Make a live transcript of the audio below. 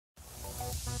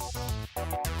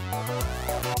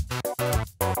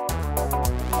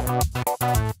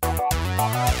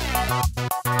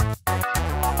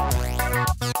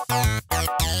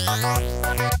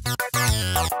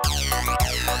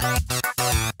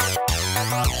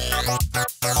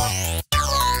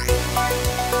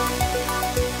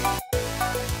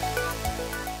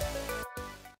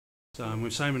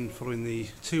Simon, following the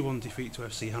 2-1 defeat to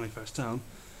FC Halifax Town.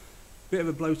 Bit of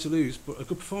a blow to lose, but a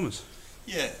good performance.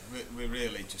 Yeah, we're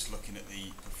really just looking at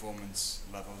the performance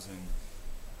levels and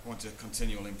want a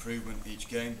continual improvement each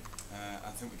game.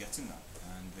 I think we're getting that,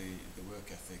 and the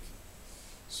work ethic,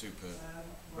 super.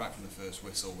 Right from the first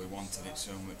whistle, we wanted it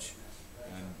so much,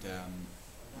 and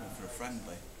for a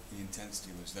friendly, the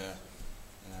intensity was there,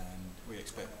 and we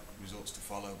expect results to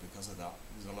follow because of that.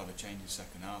 There's a lot of changes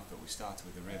second half, but we started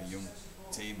with a really young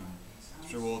team and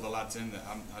threw all the lads in that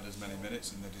haven't had as many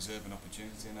minutes, and they deserve an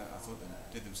opportunity, and I thought they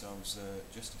did themselves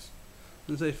justice.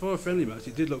 And say, for a friendly match,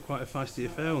 it did look quite a feisty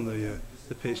affair on the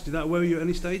pitch. Did that worry you at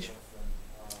any stage?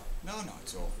 No, not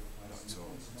at all. Not at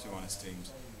all. Two honest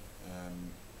teams.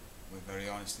 We're very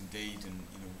honest indeed, and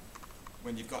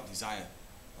when you've got desire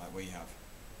like we have,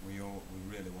 we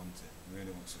really want it. We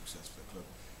really want success for the club.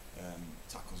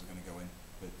 Tackles are going to go in,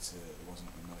 but there wasn't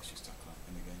a malicious tackle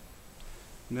in the game.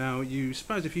 Now, you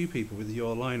surprised a few people with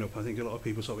your lineup. I think a lot of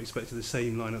people sort of expected the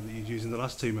same lineup that you'd used in the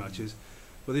last two matches,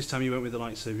 but this time you went with the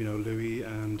likes of Louis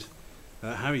and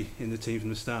Harry in the team from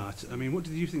the start. I mean, what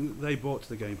did you think that they brought to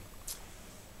the game?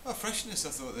 Well, freshness. I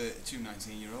thought the two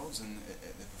 19-year-olds, and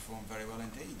they performed very well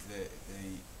indeed.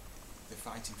 They're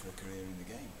fighting for a career in the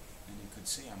game, and you could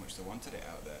see how much they wanted it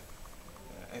out there.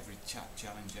 Every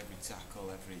challenge, every tackle,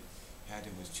 every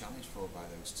header was challenged for by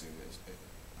those two.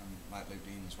 And like Luke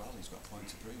Dean as well, he's got a point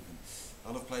to prove. And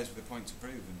I love players with a point to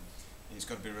prove, and he's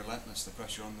got to be relentless. The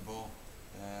pressure on the ball,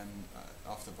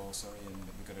 off the ball, and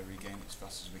we've got to regain it as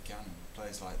fast as we can. And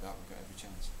players like that, we've got every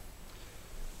chance.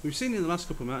 We've seen in the last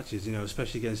couple of matches,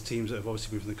 especially against teams that have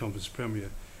obviously been from the Conference Premier,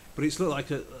 but it's looked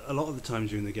like a lot of the times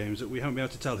during the games that we haven't been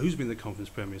able to tell who's been the Conference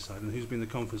Premier side and who's been the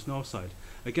Conference North side.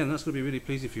 Again, that's going to be really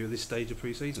pleasing for you at this stage of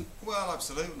pre-season. Well,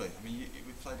 absolutely. I mean,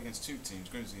 we've played against two teams,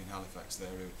 Grimsby and Halifax there,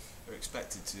 who are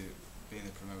expected to be in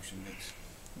the promotion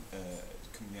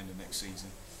come the end of next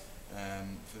season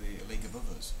for the league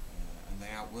above us, and they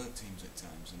outwork teams at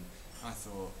times. And I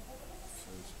thought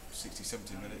for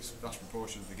 60-70 minutes, vast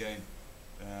proportion of the game,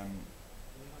 it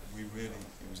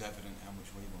was evident how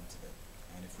much we wanted it.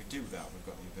 And if we do that, we've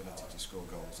got the ability to score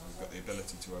goals, and we've got the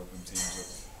ability to open teams up,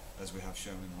 as we have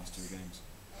shown in the last two games.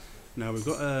 Now, we've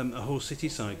got a whole City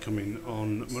side coming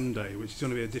on Monday, which is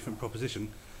going to be a different proposition.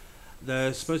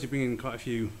 They're supposed to bring in quite a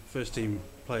few first-team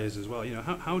players as well.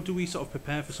 How do we sort of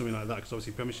prepare for something like that? Because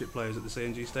obviously Premiership players at the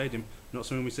CNG Stadium, not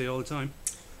something we see all the time.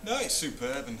 No, it's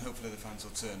superb, and hopefully the fans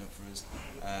will turn up for us.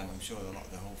 I'm sure a lot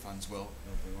of the whole fans will.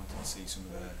 They'll be wanting to see some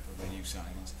of the new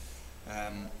signings.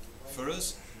 For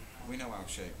us, we know our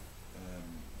shape.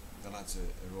 The lads are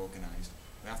organised.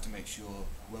 We have to make sure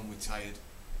when we're tired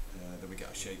that we get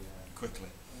our shape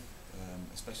quickly,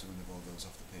 especially when the ball goes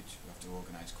off the pitch. We have to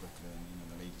organise quickly, and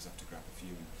the leaders have to grab a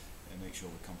few and make sure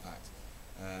we're compact.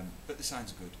 But the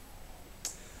signs are good.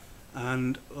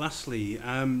 And lastly,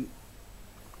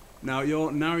 now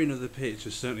your narrowing of the pitch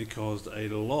has certainly caused a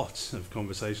lot of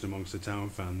conversation amongst the Town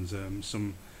fans.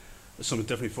 Some are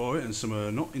definitely for it, and some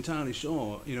are not entirely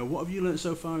sure. What have you learnt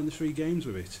so far in the 3 games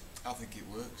with it? I think it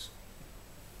works,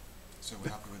 so we're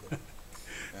happy with it.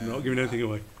 Not giving anything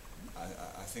away.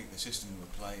 I think the system we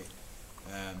play,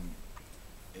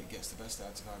 it gets the best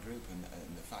out of our group, and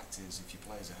the fact is, if your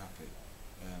players are happy,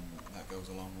 that goes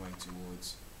a long way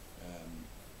towards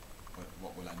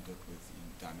what we'll end up with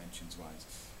dimensions-wise.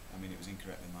 I mean, it was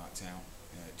incorrectly marked out,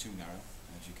 too narrow.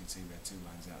 As you can see, we had 2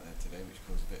 lines out there today, which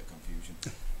caused a bit of confusion.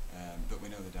 But we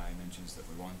know the dimensions that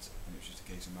we want, and it was just a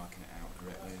case of marking it out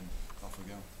correctly, and off we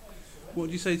go. What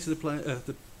do you say to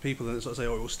the people that sort of say,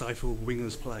 "Oh, it will stifle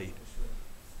wingers' play"?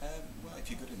 Well, if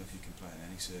you're good enough, you can play on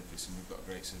any surface, and we've got a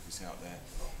great surface out there,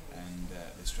 and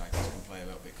the strikers can play a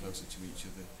little bit closer to each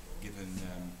other, given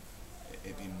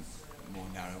it being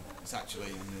more narrow. It's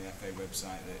actually on the FA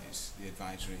website that it's the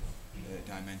advisory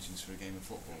dimensions for a game of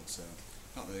football. So,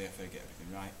 not that the FA get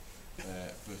everything right,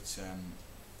 but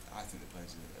I think the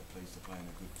players are pleased to play on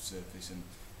a good surface, and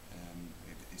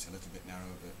it's a little bit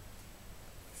narrow, but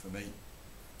for me,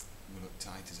 we look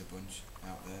tight as a bunch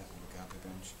out there, we look happy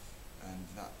bunch, and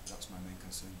that's my main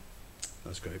concern.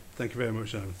 That's great. Thank you very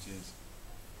much, Simon. Cheers.